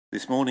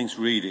This morning's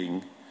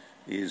reading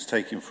is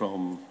taken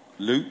from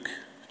Luke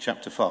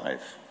chapter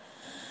 5,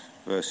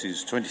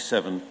 verses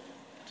 27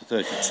 to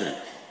 32. It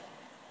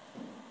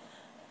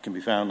can be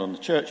found on the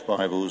church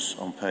Bibles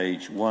on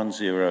page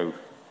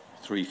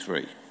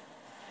 1033.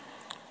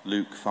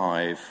 Luke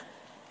 5,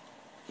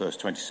 verse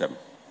 27.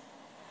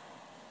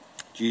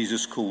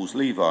 Jesus calls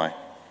Levi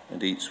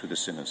and eats with the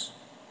sinners.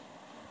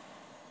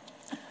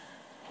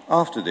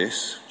 After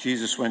this,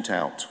 Jesus went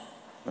out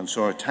and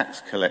saw a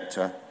tax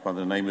collector by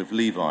the name of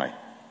Levi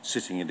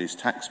sitting in his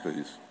tax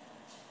booth.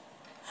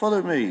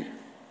 "Follow me,"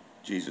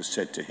 Jesus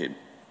said to him,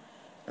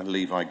 and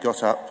Levi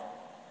got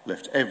up,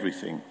 left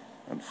everything,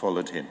 and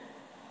followed him.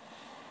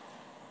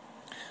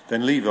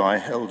 Then Levi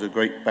held a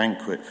great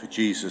banquet for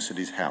Jesus at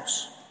his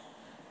house,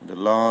 and a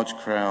large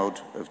crowd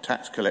of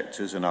tax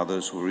collectors and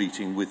others were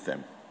eating with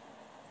them.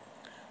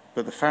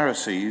 But the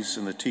Pharisees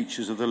and the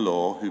teachers of the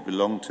law who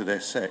belonged to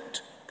their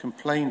sect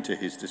complained to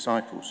his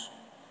disciples,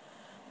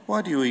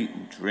 "Why do you eat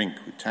and drink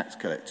with tax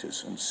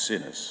collectors and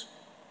sinners?"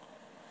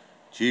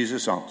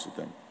 Jesus answered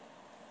them,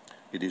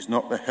 "It is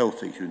not the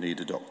healthy who need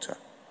a doctor,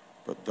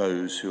 but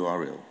those who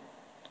are ill.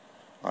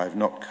 I have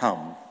not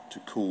come to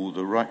call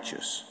the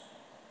righteous,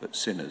 but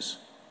sinners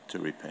to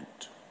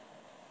repent."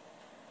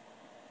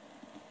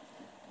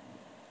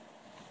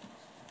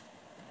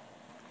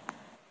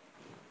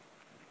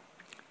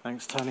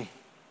 Thanks, Tony.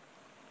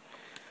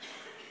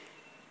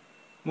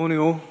 Morning,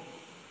 all.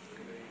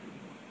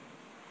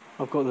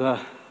 I've got the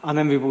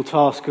unenviable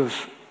task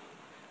of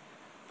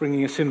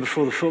bringing us in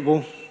before the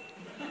football.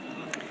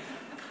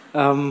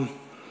 But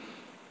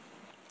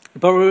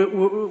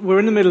we're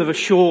in the middle of a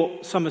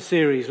short summer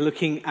series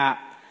looking at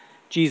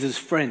Jesus'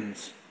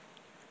 friends.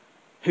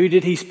 Who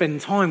did he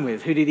spend time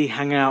with? Who did he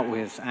hang out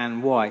with,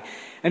 and why?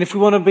 And if we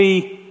want to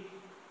be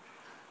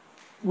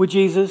with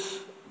Jesus,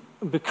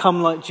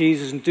 become like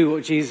Jesus and do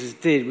what Jesus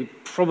did, we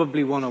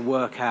probably want to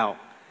work out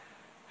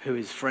who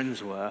his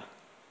friends were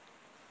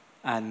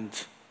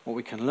and what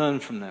we can learn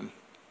from them.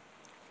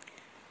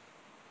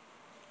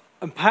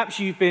 And perhaps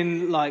you've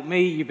been like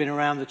me, you've been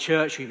around the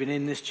church, you've been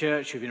in this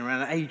church, you've been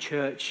around a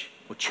church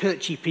or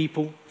churchy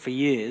people for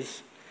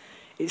years.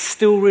 It's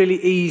still really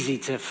easy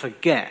to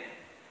forget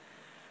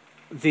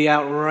the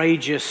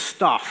outrageous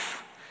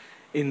stuff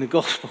in the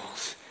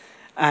Gospels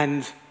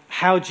and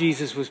how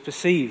Jesus was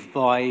perceived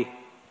by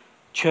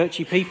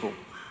churchy people.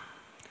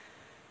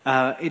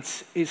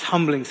 It's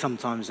humbling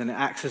sometimes, and it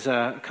acts as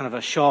a kind of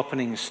a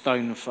sharpening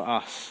stone for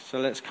us. So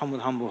let's come with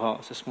humble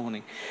hearts this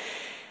morning.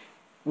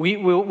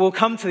 We'll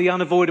come to the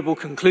unavoidable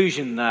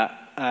conclusion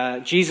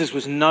that Jesus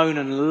was known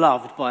and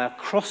loved by a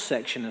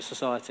cross-section of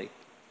society,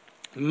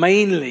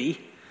 mainly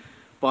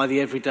by the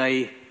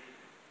everyday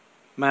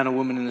man or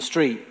woman in the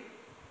street,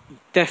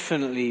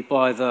 definitely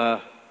by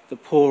the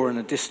poor and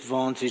the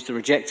disadvantaged, the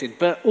rejected,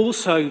 but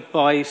also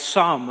by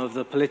some of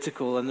the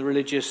political and the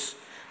religious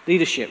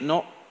leadership,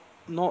 not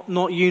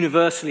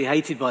universally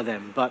hated by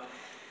them, but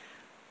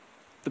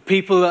the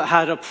people that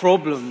had a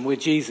problem with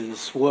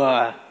Jesus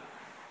were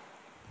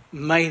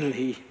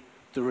mainly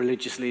the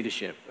religious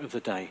leadership of the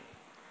day.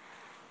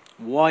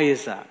 Why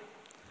is that?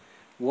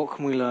 What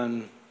can we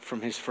learn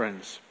from his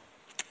friends?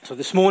 So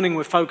this morning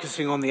we're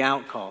focusing on the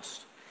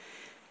outcast,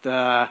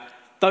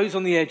 those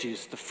on the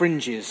edges, the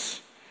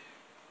fringes.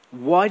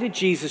 Why did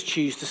Jesus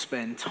choose to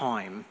spend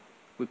time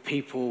with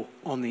people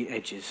on the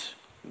edges?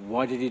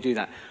 Why did he do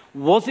that?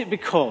 Was it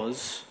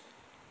because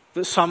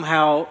that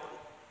somehow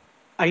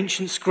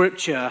ancient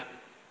scripture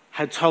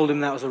had told him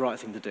that was the right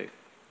thing to do?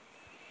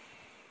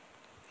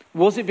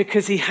 Was it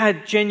because he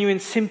had genuine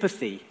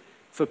sympathy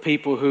for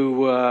people who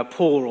were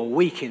poor or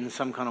weak in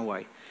some kind of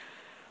way?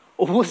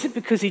 Or was it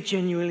because he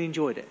genuinely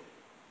enjoyed it?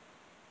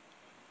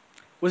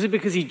 Was it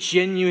because he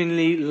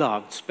genuinely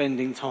loved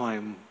spending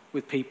time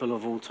with people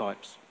of all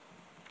types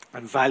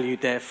and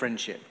valued their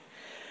friendship?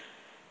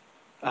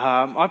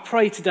 I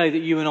pray today that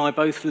you and I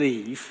both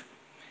leave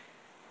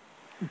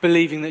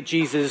believing that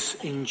Jesus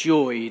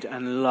enjoyed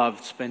and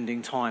loved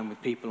spending time with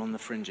people on the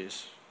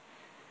fringes,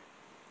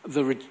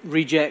 the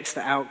rejects,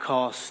 the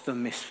outcasts, the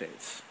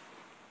misfits.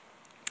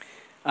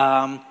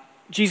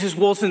 Jesus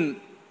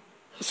wasn't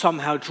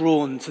somehow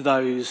drawn to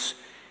those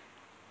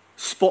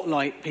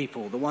spotlight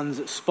people, the ones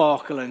that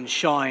sparkle and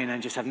shine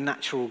and just have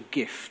natural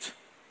gift.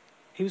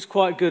 He was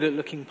quite good at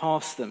looking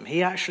past them.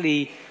 He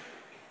actually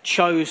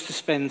chose to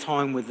spend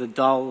time with the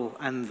dull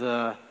and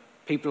the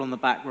people on the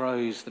back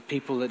rows, the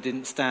people that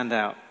didn't stand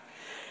out.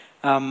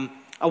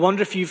 I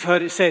wonder if you've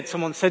heard it said.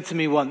 Someone said to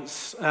me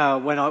once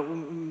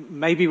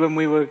when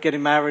we were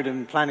getting married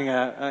and planning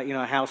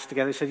a house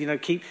together. They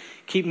said,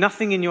 keep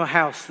nothing in your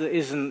house that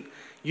isn't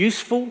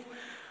useful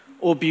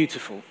or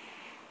beautiful.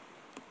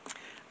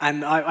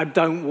 And I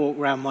don't walk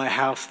around my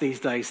house these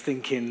days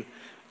thinking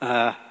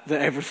that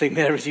everything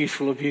there is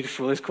useful or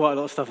beautiful. There's quite a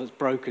lot of stuff that's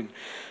broken.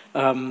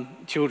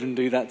 Children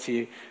do that to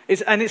you.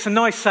 It's a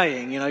nice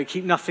saying,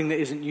 keep nothing that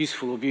isn't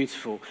useful or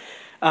beautiful.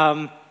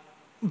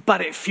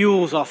 But it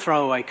fuels our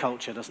throwaway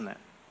culture, doesn't it?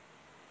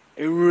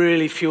 It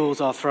really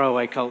fuels our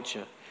throwaway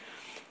culture.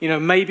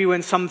 Maybe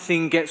when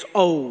something gets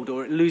old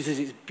or it loses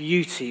its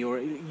beauty or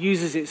it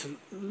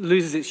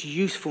loses its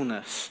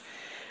usefulness,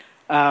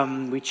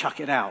 we chuck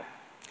it out.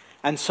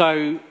 And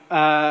so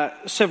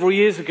several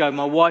years ago,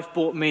 my wife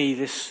bought me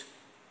this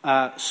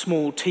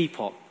small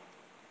teapot.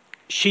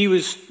 She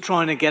was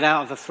trying to get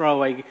out of the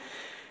throwaway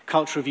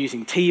culture of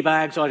using tea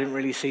bags. I didn't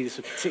really see this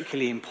as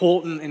particularly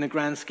important in the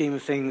grand scheme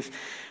of things.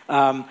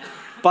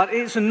 But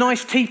it's a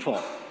nice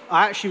teapot.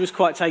 I actually was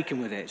quite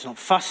taken with it. It's not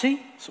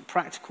fussy, it's not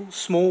practical.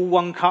 Small,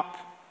 1 cup,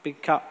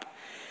 big cup.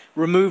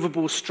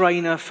 Removable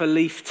strainer for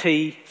leaf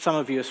tea. Some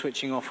of you are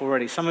switching off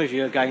already. Some of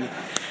you are going,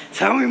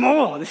 tell me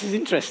more, this is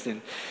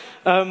interesting.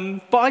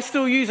 But I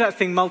still use that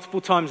thing multiple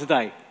times a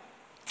day.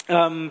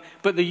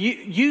 But the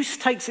use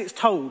takes its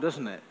toll,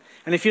 doesn't it?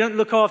 And if you don't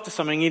look after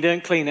something, you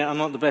don't clean it. I'm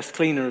not the best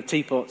cleaner of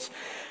teapots.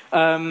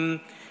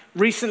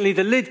 Recently,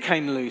 the lid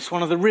came loose.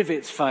 One of the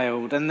rivets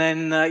failed. And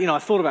then, I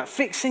thought about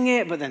fixing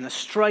it, but then the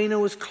strainer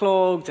was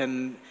clogged.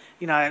 And,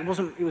 it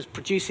was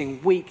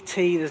producing weak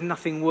tea. There's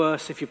nothing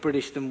worse if you're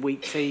British than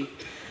weak tea.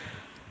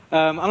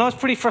 And I was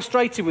pretty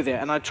frustrated with it.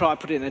 And I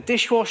put it in a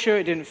dishwasher.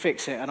 It didn't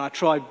fix it. And I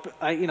tried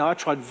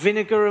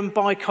vinegar and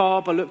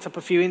bicarb. I looked up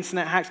a few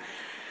internet hacks.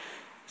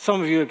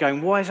 Some of you are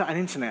going, why is that an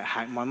internet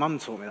hack? My mum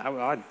taught me that.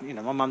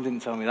 My mum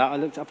didn't tell me that. I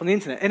looked up on the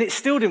internet. And it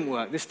still didn't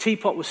work. This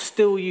teapot was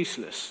still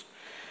useless.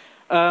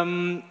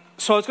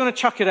 So I was going to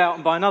chuck it out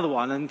and buy another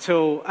one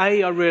until,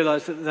 I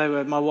realised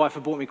that my wife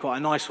had bought me quite a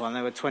nice one.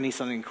 They were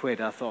 20-something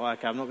quid. I thought,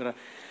 okay, I'm not going to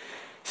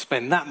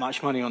spend that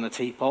much money on a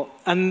teapot.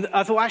 And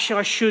I thought, actually,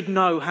 I should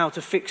know how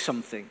to fix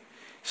something.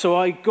 So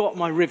I got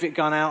my rivet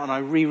gun out and I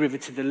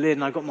re-riveted the lid,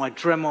 and I got my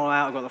Dremel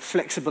out, I got the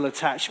flexible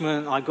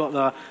attachment, I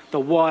got the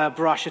wire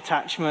brush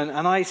attachment,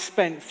 and I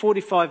spent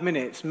 45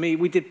 minutes,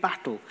 we did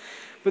battle.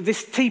 But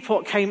this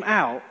teapot came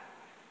out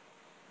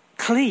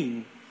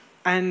clean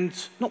and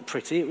not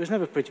pretty, it was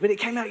never pretty, but it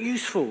came out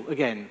useful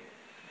again.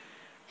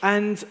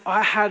 And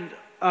I had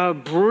a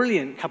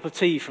brilliant cup of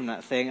tea from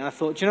that thing, and I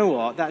thought, do you know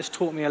what, that has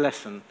taught me a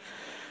lesson,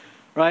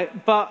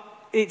 right? But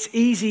it's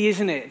easy,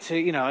 isn't it,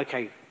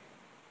 to,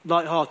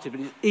 light-hearted,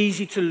 but it's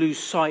easy to lose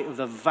sight of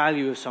the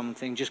value of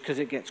something just because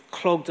it gets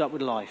clogged up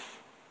with life.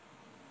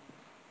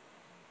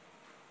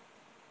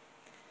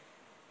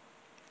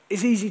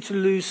 It's easy to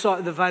lose sight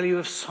of the value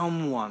of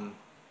someone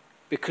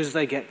because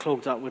they get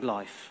clogged up with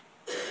life.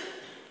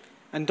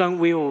 And don't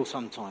we all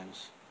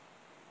sometimes?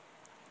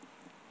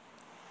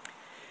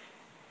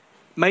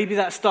 Maybe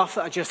that's stuff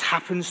that just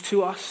happens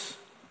to us.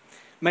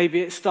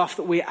 Maybe it's stuff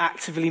that we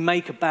actively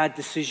make a bad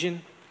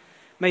decision.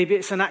 Maybe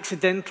it's an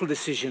accidental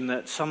decision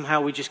that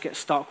somehow we just get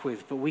stuck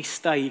with, but we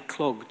stay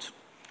clogged.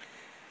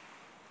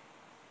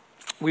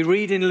 We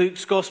read in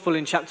Luke's Gospel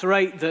in chapter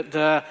 8 that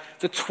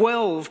the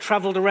 12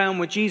 travelled around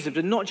with Jesus,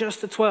 but not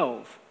just the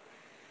 12.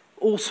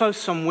 Also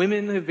some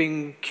women who've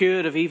been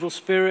cured of evil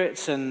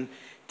spirits and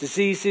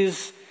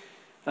diseases.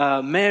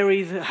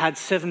 Mary had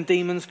 7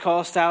 demons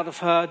cast out of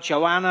her.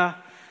 Joanna,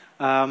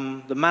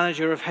 the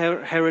manager of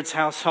Herod's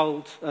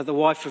household, the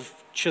wife of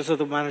Chuza,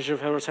 the manager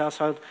of Herod's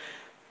household.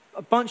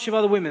 A bunch of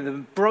other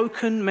women,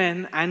 broken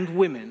men and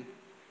women,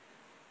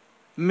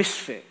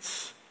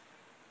 misfits.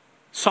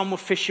 Some were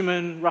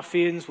fishermen,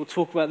 ruffians. We'll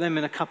talk about them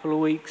in a couple of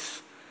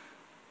weeks.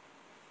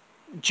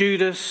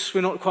 Judas, we're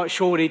not quite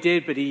sure what he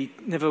did, but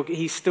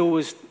he still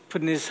was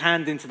putting his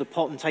hand into the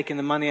pot and taking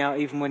the money out,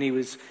 even when he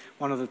was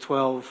one of the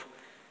 12.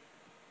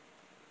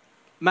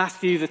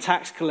 Matthew, the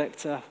tax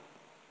collector,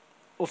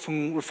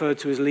 often referred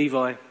to as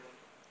Levi,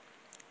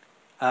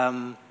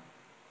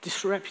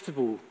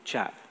 disreputable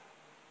chap.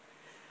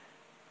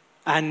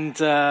 And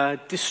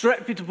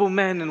disreputable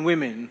men and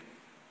women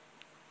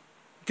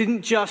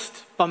didn't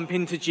just bump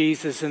into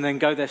Jesus and then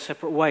go their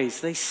separate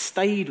ways. They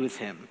stayed with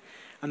him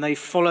and they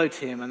followed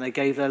him and they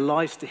gave their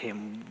lives to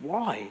him.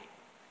 Why?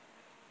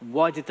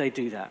 Why did they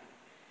do that?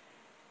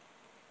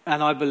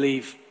 And I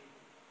believe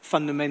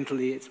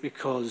fundamentally it's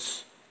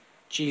because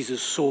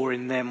Jesus saw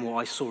in them what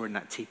I saw in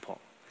that teapot.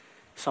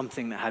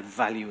 Something that had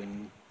value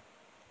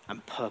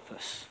and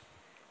purpose.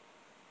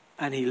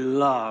 And he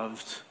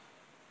loved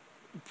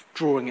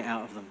drawing it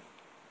out of them.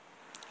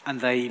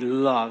 And they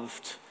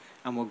loved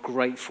and were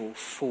grateful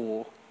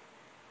for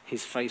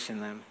his faith in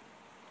them.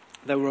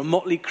 They were a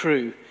motley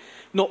crew,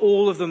 not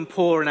all of them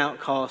poor and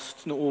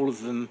outcast, not all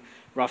of them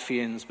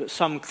ruffians, but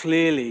some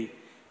clearly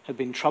had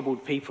been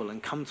troubled people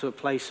and come to a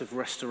place of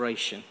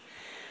restoration.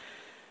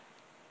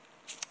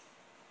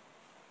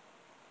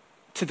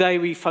 Today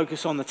we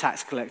focus on the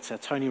tax collector.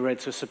 Tony read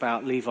to us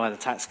about Levi the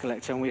tax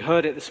collector, and we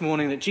heard it this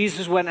morning that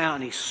Jesus went out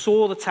and he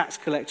saw the tax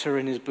collector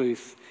in his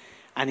booth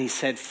and he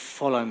said,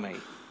 "Follow me."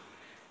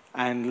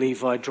 And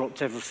Levi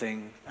dropped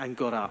everything and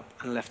got up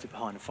and left it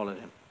behind and followed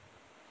him.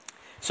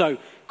 So,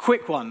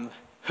 quick one.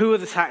 Who are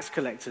the tax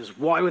collectors?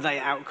 Why were they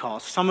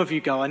outcasts? Some of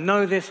you go, I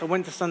know this, I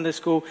went to Sunday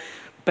school.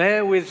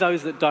 Bear with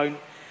those that don't.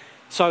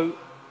 So,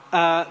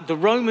 the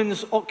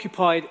Romans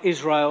occupied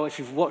Israel. If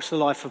you've watched the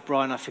life of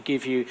Brian, I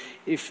forgive you.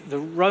 If the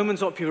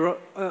Romans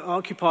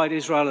occupied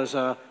Israel as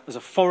a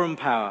foreign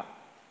power,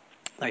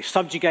 They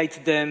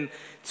subjugated them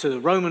to the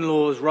Roman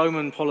laws,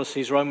 Roman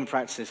policies, Roman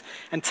practices.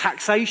 And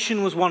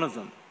taxation was one of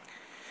them.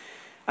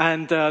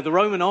 And the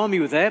Roman army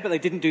were there, but they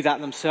didn't do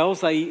that themselves.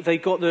 They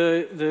got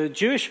the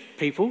Jewish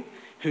people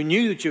who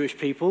knew the Jewish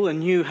people and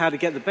knew how to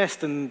get the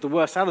best and the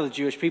worst out of the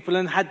Jewish people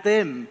and had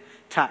them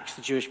tax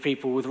the Jewish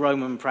people with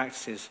Roman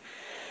practices.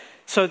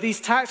 So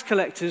these tax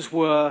collectors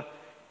were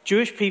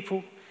Jewish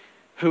people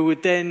who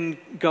would then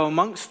go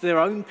amongst their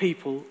own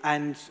people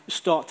and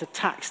start to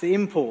tax the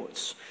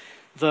imports,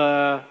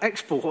 the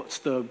exports,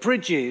 the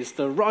bridges,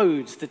 the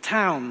roads, the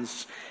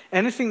towns,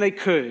 anything they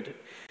could.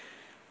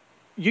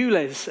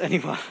 ULEZ,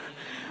 anyone?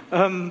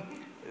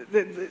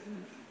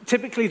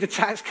 Typically the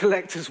tax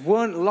collectors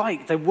weren't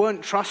liked, they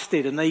weren't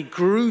trusted, and they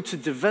grew to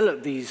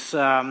develop these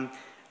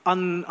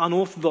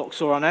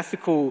unorthodox or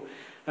unethical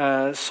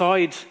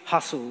side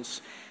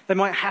hustles. They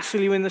might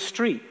hassle you in the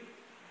street.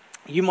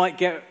 You might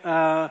get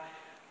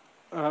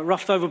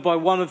roughed over by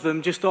one of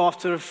them just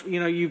after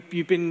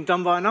you've been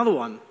done by another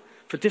one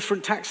for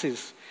different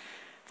taxes.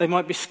 They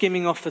might be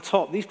skimming off the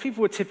top. These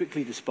people were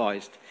typically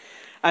despised.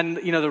 And,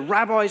 the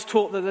rabbis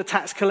taught that the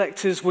tax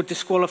collectors were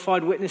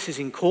disqualified witnesses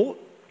in court.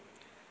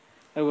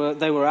 They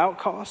were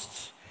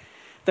outcasts.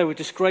 They were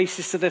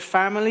disgraces to their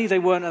family. They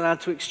weren't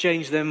allowed to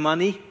exchange their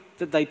money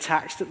that they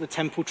taxed at the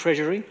temple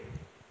treasury.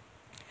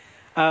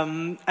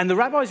 And the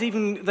rabbis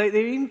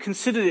even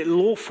considered it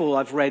lawful,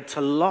 I've read,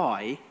 to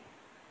lie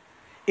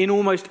in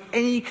almost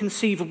any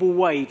conceivable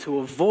way to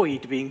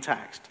avoid being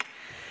taxed.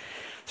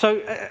 So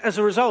as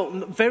a result,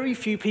 very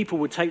few people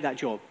would take that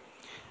job.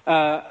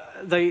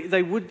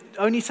 They would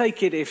only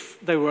take it if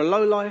they were a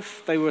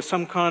lowlife, they were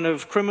some kind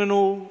of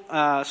criminal.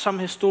 Some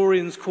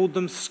historians called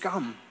them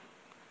scum,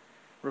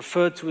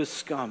 referred to as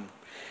scum.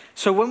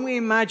 So when we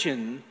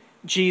imagine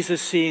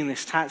Jesus seeing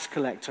this tax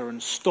collector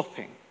and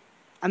stopping,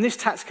 and this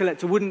tax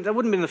collector that wouldn't have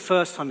been the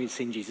first time he'd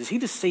seen Jesus.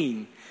 He'd have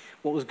seen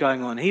what was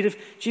going on.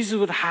 Jesus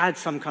would have had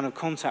some kind of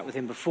contact with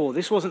him before.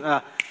 This wasn't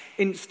an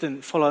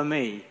instant follow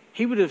me.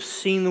 He would have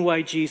seen the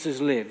way Jesus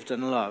lived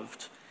and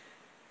loved.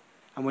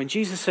 And when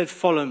Jesus said,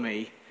 follow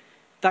me,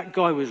 that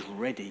guy was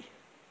ready.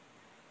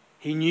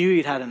 He knew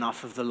he'd had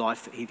enough of the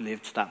life that he'd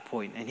lived to that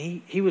point, and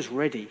he was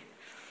ready.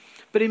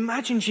 But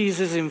imagine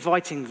Jesus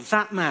inviting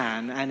that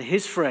man and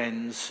his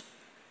friends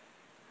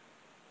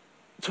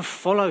to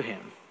follow him.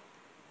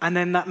 And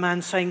then that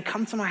man saying,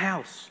 come to my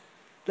house,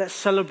 let's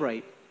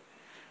celebrate.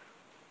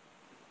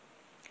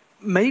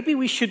 Maybe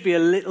we should be a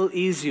little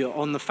easier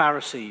on the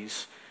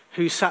Pharisees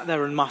who sat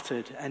there and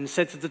muttered and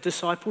said to the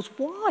disciples,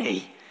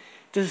 why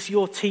does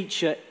your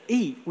teacher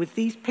eat with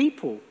these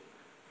people?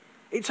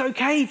 It's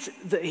okay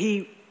that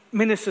he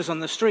ministers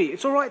on the street.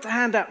 It's all right to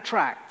hand out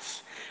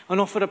tracts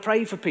and offer to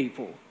pray for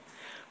people.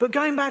 But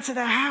going back to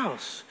their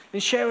house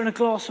and sharing a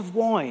glass of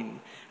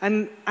wine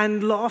and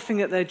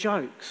laughing at their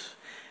jokes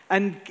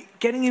and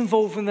getting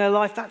involved in their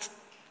life, that's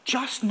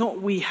just not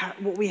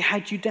what we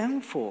had you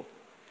down for.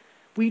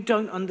 We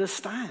don't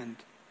understand.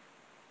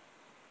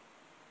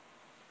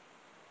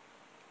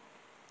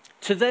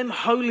 To them,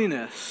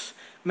 holiness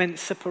meant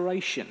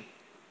separation.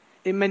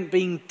 It meant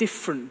being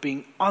different,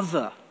 being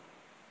other,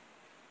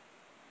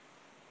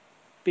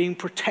 being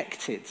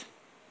protected.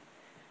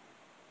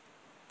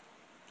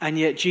 And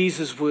yet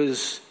Jesus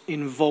was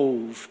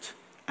involved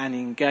and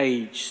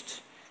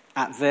engaged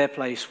at their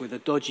place with the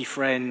dodgy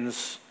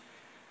friends,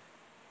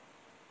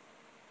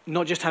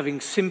 not just having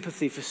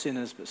sympathy for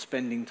sinners, but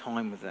spending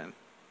time with them.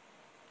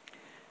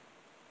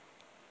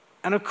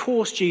 And of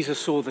course Jesus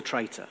saw the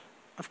traitor.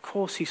 Of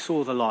course he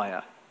saw the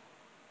liar.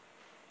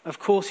 Of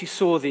course he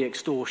saw the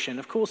extortion.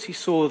 Of course he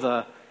saw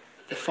the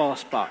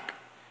fast buck.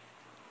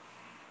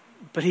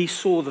 But he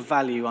saw the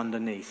value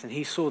underneath, and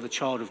he saw the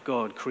child of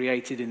God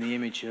created in the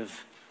image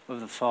of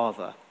the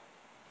Father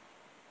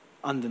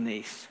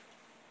underneath.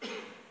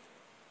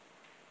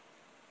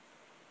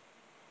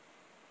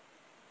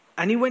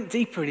 And he went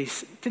deeper, and he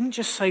didn't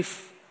just say,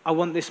 I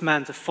want this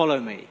man to follow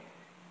me.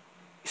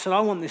 He said,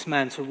 I want this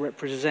man to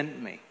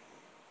represent me.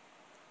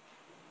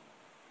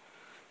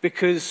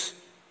 Because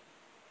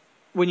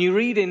when you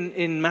read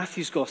in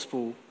Matthew's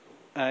Gospel,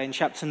 in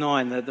chapter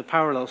 9, the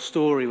parallel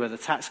story where the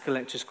tax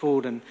collector is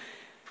called, and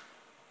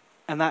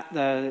that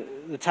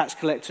the tax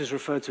collector is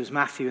referred to as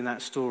Matthew in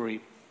that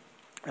story,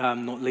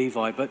 not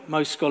Levi, but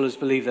most scholars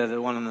believe they're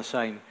the one and the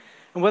same.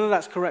 And whether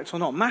that's correct or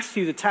not,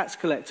 Matthew, the tax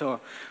collector,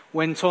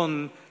 went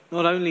on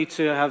not only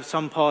to have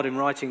some part in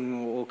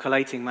writing or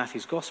collating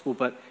Matthew's Gospel,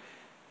 but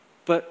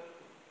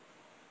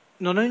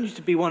not only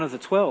to be one of the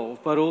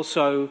 12, but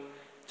also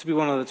to be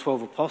one of the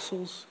 12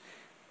 apostles.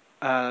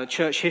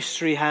 Church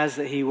history has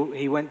that he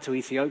went to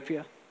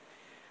Ethiopia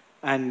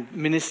and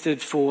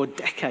ministered for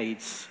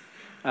decades,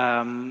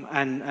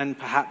 and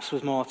perhaps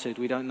was martyred,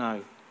 we don't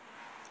know.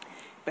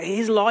 But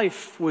his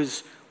life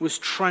was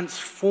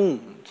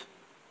transformed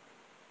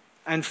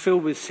and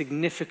filled with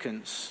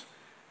significance,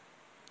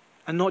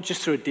 and not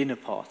just through a dinner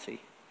party,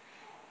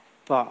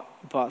 but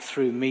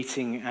through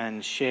meeting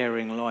and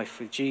sharing life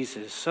with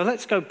Jesus. So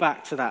let's go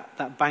back to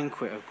that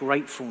banquet of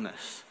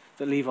gratefulness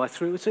that Levi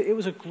threw. It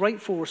was a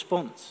grateful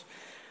response.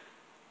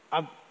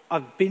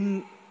 I've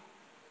been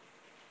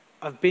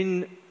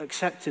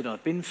accepted,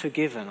 I've been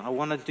forgiven, I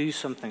want to do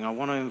something, I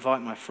want to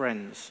invite my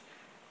friends.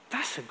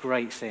 That's a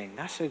great thing.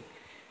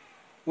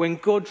 When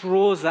God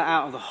draws that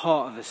out of the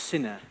heart of a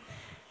sinner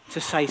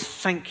to say,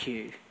 thank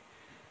you,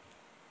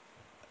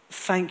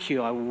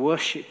 I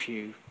worship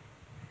you.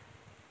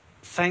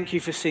 Thank you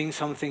for seeing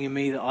something in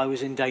me that I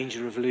was in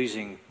danger of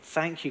losing.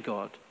 Thank you,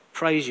 God.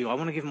 Praise you. I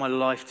want to give my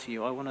life to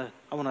you. I want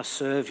to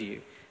serve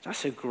you.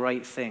 That's a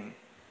great thing.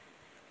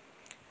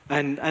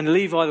 And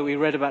Levi that we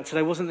read about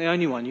today wasn't the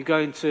only one. You go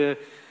into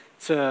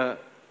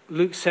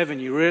Luke 7,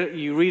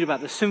 you read about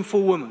the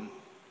sinful woman.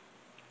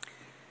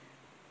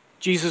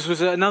 Jesus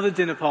was at another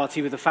dinner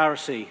party with a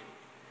Pharisee.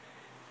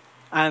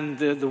 And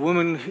the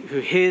woman who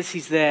hears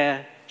he's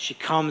there, she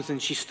comes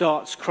and she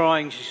starts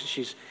crying.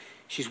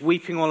 She's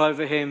weeping all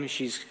over him.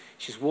 She's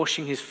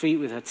washing his feet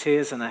with her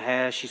tears and her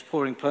hair. She's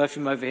pouring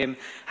perfume over him.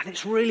 And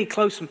it's really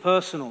close and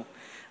personal.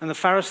 And the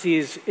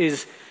Pharisee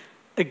is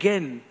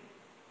again,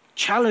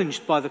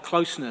 challenged by the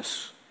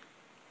closeness.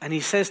 And he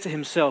thinks to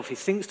himself,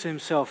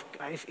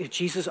 if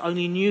Jesus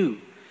only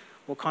knew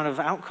what kind of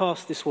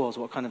outcast this was,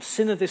 what kind of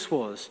sinner this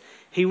was,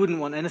 he wouldn't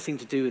want anything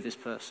to do with this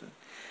person.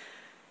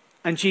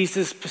 And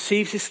Jesus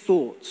perceives his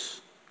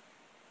thoughts.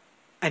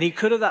 And he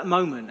could at that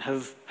moment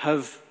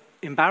have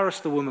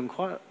embarrassed the woman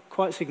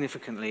quite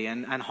significantly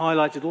and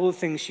highlighted all the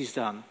things she's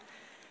done.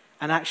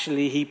 And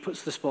actually he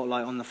puts the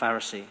spotlight on the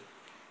Pharisee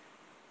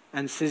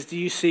and says, do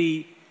you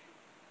see,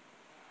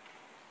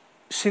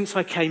 since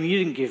I came,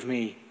 you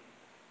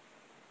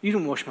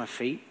didn't wash my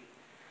feet.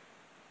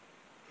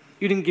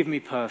 You didn't give me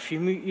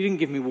perfume. You didn't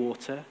give me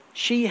water.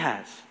 She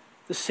has.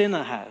 The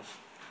sinner has.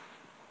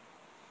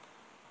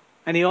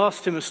 And he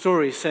asked him a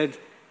story. He said,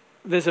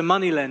 there's a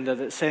moneylender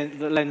that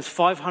lends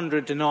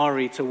 500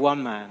 denarii to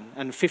one man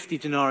and 50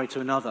 denarii to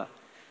another.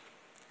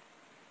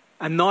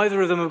 And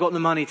neither of them have got the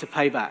money to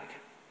pay back.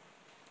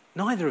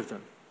 Neither of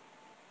them.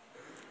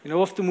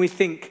 Often we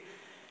think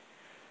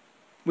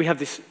we have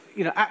this,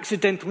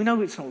 accidental, we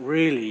know it's not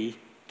really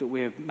that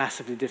we're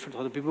massively different to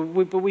other people,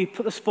 but we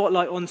put the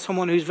spotlight on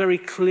someone who's very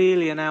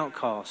clearly an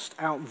outcast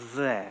out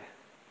there,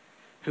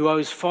 who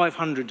owes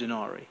 500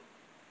 denarii.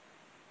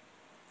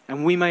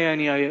 And we may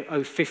only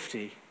owe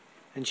 50.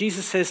 And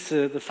Jesus says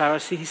to the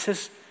Pharisee, he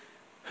says,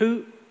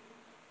 who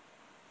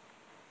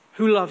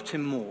loved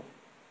him more?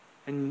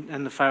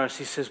 And the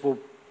Pharisee says, well,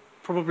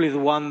 probably the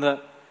one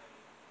that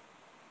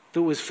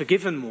was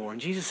forgiven more. And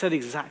Jesus said,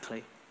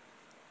 exactly.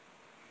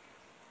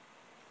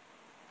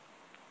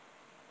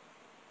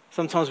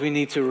 Sometimes we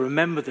need to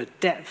remember the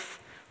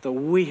depth that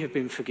we have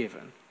been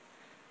forgiven.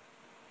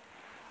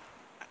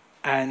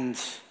 And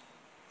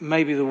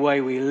maybe the way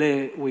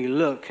we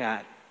look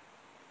at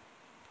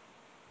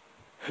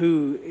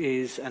who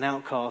is an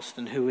outcast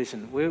and who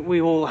isn't.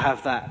 We all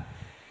have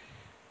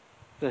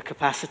the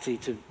capacity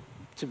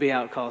to be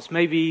outcasts.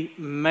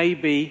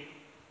 Maybe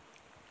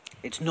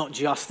it's not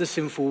just the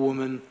sinful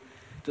woman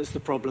that's the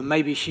problem.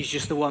 Maybe she's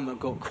just the one that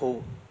got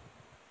caught.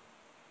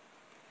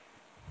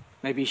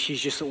 Maybe she's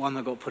just the one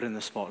that got put in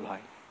the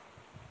spotlight.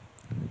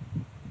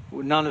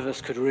 Well, none of us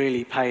could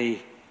really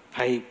pay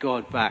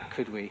God back,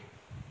 could we?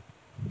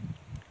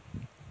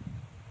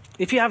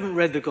 If you haven't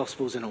read the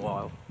Gospels in a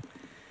while,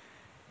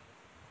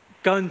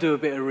 go and do a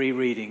bit of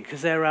rereading,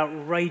 because they're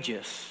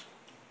outrageous.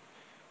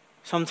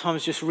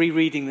 Sometimes just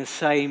rereading the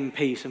same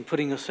piece and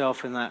putting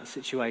yourself in that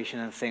situation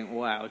and think,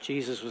 wow,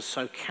 Jesus was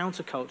so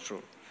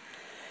countercultural.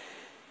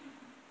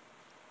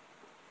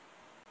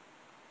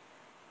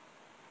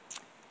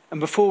 And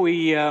before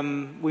we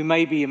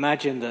maybe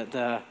imagine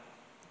that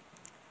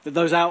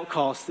those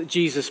outcasts that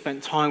Jesus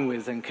spent time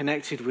with and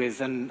connected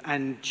with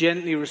and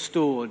gently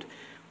restored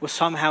were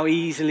somehow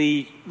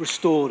easily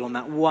restored on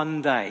that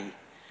one day,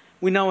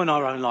 we know in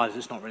our own lives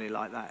it's not really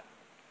like that.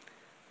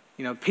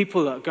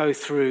 People that go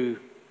through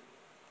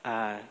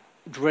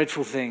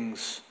dreadful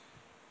things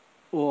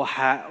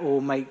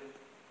or make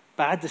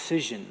bad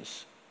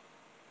decisions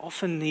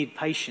often need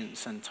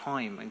patience and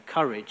time and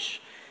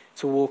courage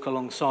to walk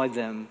alongside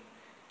them,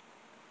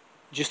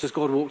 just as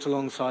God walked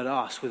alongside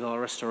us with our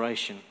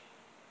restoration.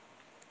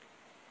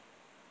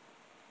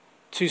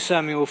 2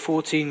 Samuel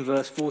 14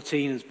 verse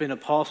 14 has been a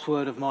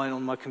password of mine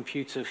on my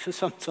computer for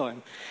some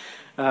time.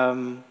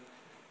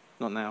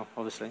 Not now,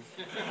 obviously.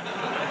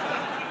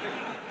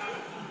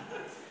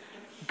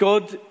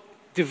 God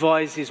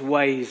devises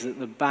ways that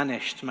the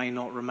banished may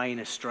not remain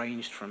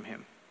estranged from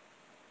him.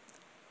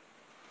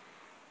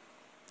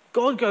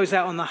 God goes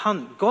out on the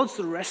hunt. God's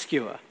the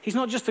rescuer. He's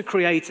not just the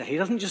creator. He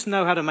doesn't just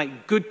know how to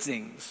make good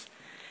things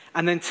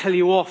and then tell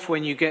you off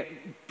when you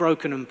get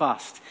broken and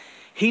bust.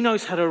 He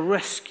knows how to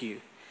rescue.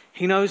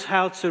 He knows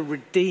how to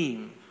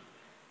redeem.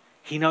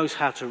 He knows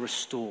how to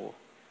restore.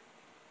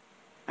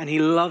 And he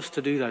loves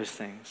to do those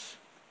things.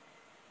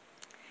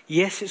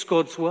 Yes, it's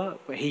God's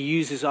work, but he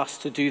uses us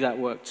to do that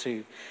work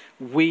too.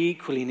 We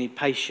equally need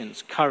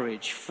patience,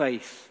 courage,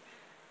 faith.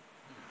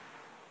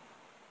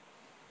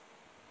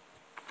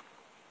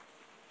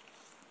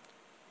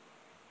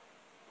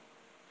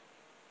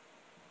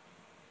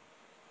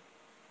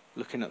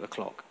 Looking at the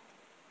clock.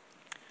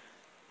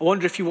 I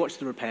wonder if you watch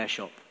The Repair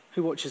Shop.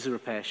 Who watches The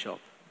Repair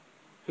Shop?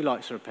 Who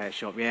likes The Repair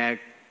Shop? Yeah,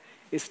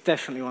 it's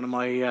definitely one of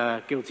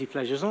my guilty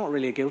pleasures. Not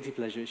really a guilty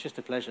pleasure, it's just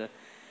a pleasure.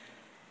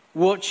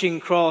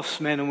 Watching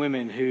craftsmen and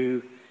women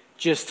who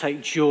just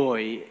take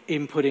joy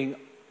in putting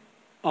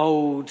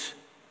old,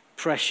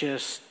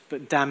 precious,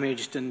 but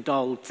damaged and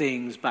dulled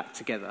things back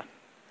together.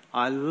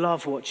 I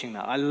love watching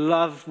that. I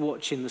love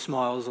watching the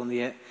smiles at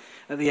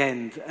the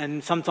end,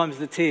 and sometimes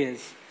the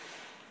tears.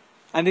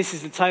 And this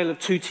is the tale of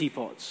two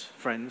teapots,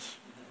 friends.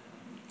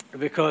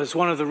 Because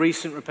one of the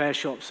recent repair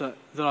shops that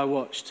I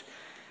watched,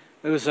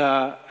 there was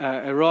a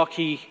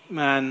Iraqi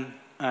man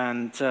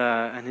and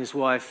his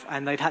wife,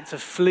 and they'd had to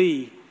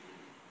flee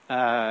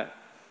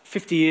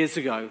 50 years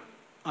ago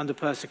under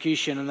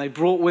persecution, and they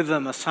brought with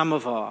them a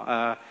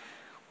samovar,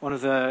 one of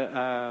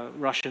the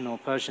Russian or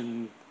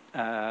Persian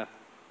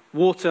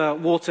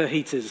water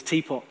heaters,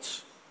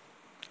 teapots.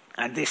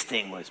 And this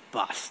thing was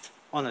bust,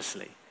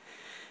 honestly.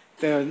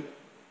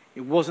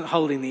 It wasn't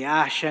holding the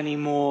ash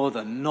anymore.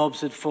 The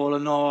knobs had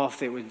fallen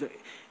off.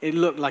 It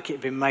looked like it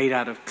had been made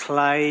out of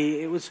clay.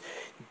 It was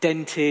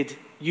dented,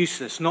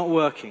 useless, not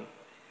working.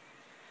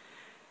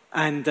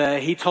 And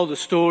he told a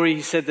story.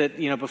 He said that,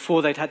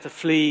 before they'd had to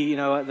flee,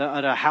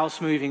 at a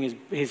house moving,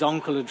 his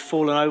uncle had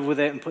fallen over with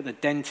it and put the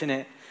dent in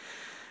it.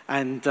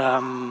 And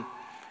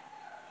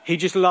he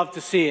just loved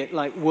to see it,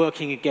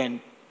 working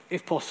again,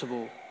 if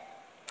possible.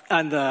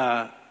 And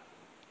the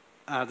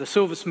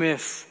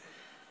silversmith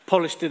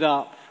polished it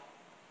up,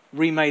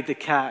 remade the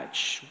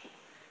catch,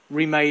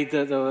 remade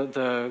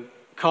the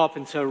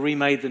carpenter,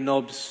 remade the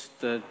knobs,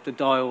 the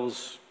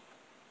dials,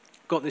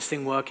 got this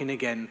thing working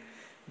again.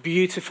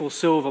 Beautiful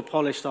silver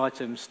polished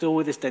item, still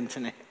with this dent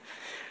in it.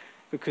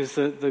 Because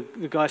the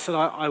guy said,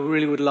 I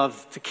really would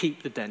love to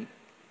keep the dent.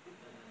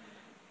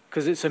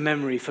 Because it's a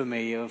memory for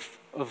me of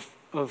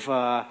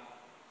a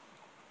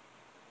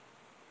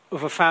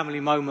family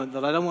moment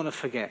that I don't want to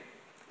forget.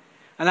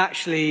 And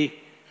actually,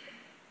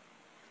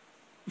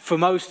 for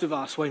most of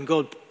us, when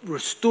God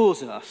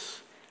restores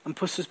us and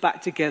puts us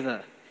back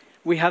together,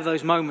 we have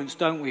those moments,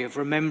 don't we, of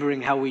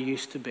remembering how we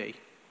used to be.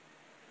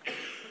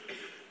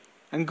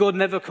 And God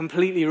never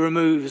completely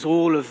removes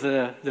all of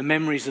the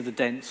memories of the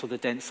dents or the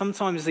dents.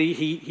 Sometimes he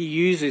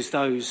uses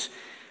those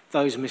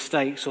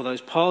mistakes or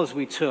those paths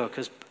we took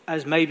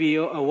as maybe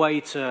a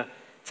way to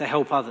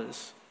help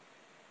others.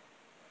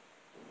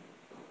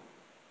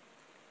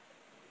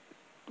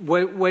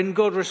 When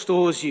God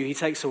restores you, he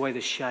takes away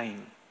the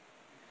shame.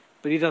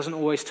 But he doesn't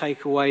always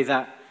take away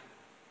that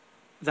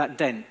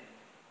dent.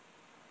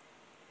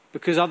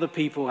 Because other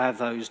people have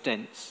those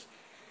dents.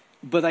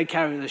 But they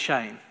carry the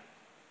shame.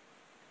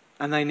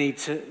 And they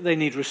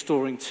need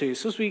restoring too.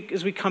 So as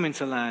we come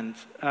into land,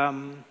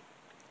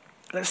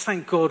 let's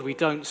thank God we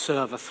don't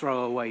serve a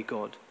throwaway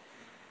God.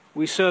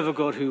 We serve a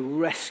God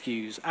who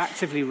rescues,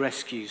 actively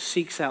rescues,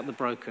 seeks out the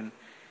broken.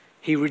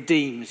 He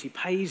redeems. He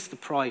pays the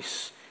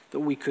price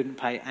that we couldn't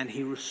pay, and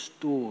he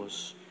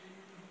restores.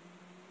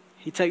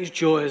 He takes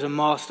joy as a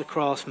master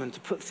craftsman to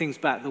put things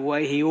back the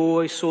way he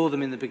always saw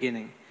them in the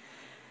beginning.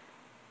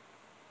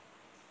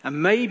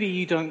 And maybe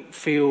you don't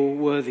feel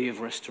worthy of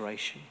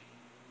restoration.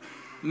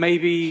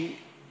 Maybe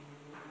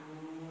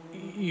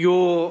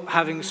you're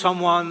having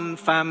someone,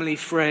 family,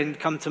 friend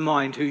come to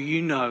mind who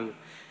you know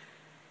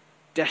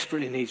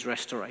desperately needs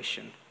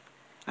restoration.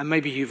 And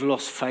maybe you've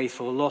lost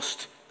faith or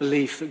lost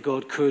belief that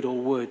God could or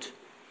would.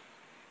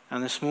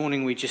 And this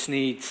morning we just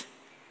need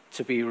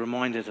to be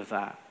reminded of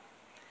that.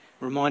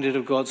 Reminded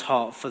of God's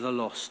heart for the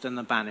lost and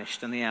the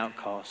banished and the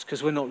outcast.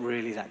 Because we're not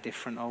really that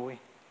different, are we?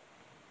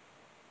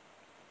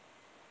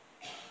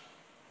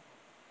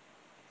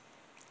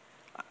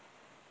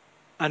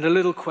 And a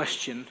little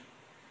question.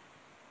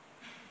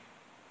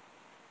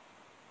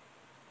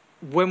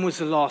 When was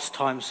the last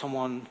time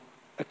someone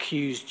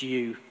accused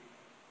you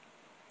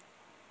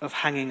of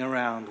hanging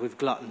around with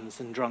gluttons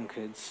and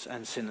drunkards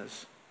and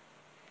sinners?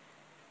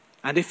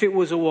 And if it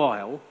was a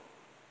while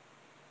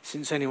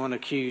since anyone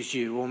accused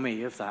you or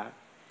me of that,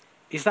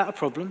 is that a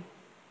problem?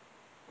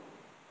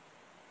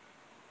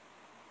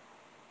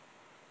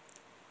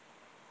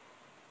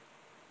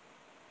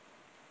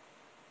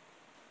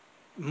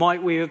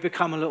 Might we have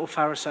become a little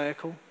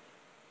pharisaical?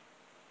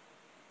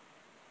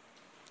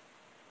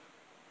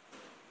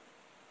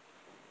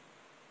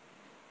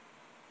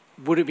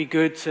 Would it be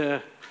good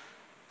to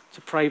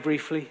pray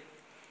briefly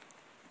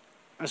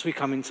as we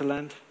come into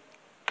land?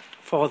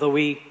 Father,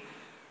 we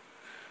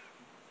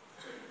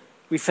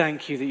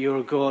thank you that you're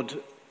a God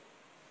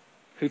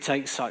who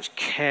takes such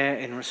care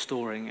in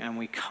restoring, and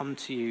we come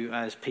to you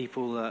as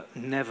people that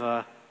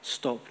never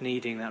stop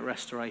needing that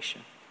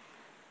restoration.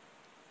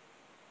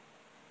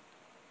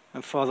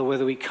 And Father,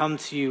 whether we come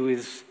to you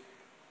with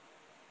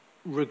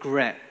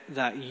regret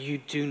that you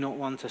do not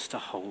want us to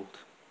hold,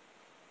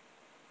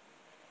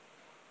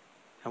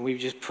 and we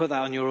just put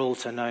that on your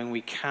altar knowing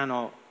we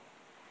cannot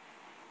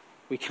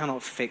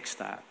fix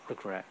that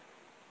regret.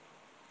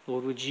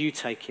 Lord, would you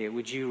take it?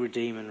 Would you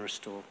redeem and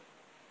restore?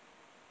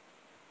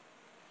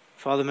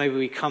 Father, maybe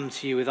we come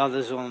to you with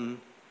others on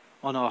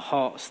on our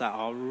hearts that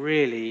are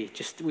really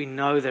just, we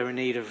know they're in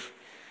need of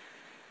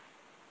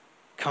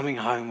coming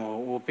home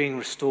or being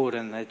restored,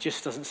 and there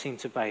just doesn't seem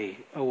to be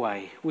a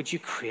way. Would you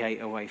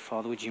create a way,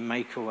 Father? Would you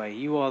make a way?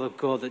 You are the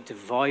God that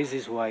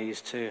devises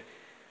ways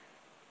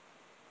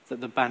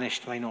that the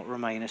banished may not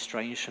remain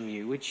estranged from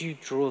you. Would you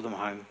draw them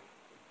home?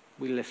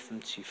 We lift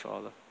them to you,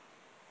 Father.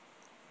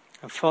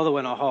 And Father,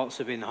 when our hearts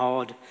have been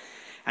hard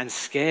and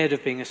scared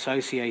of being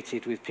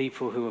associated with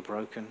people who are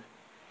broken,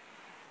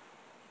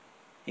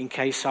 in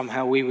case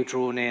somehow we were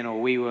drawn in or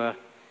we were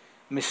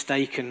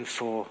mistaken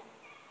for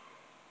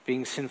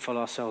being sinful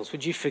ourselves,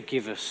 would you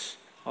forgive us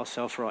our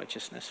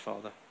self-righteousness,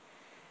 Father?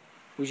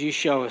 Would you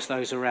show us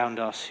those around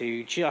us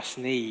who just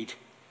need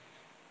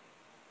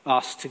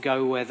us to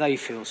go where they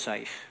feel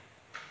safe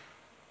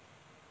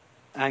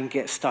and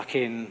get stuck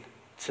in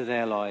to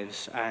their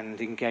lives and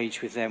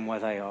engage with them where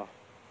they are,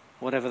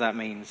 whatever that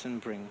means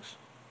and brings.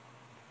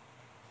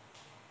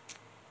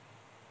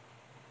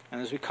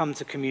 And as we come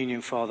to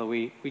communion, Father,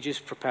 we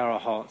just prepare our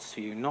hearts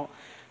to you,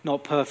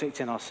 not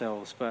perfect in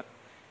ourselves, but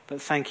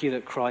thank you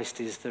that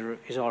Christ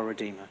is our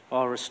Redeemer,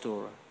 our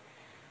Restorer,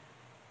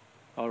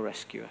 our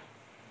Rescuer.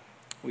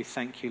 We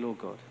thank you, Lord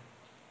God.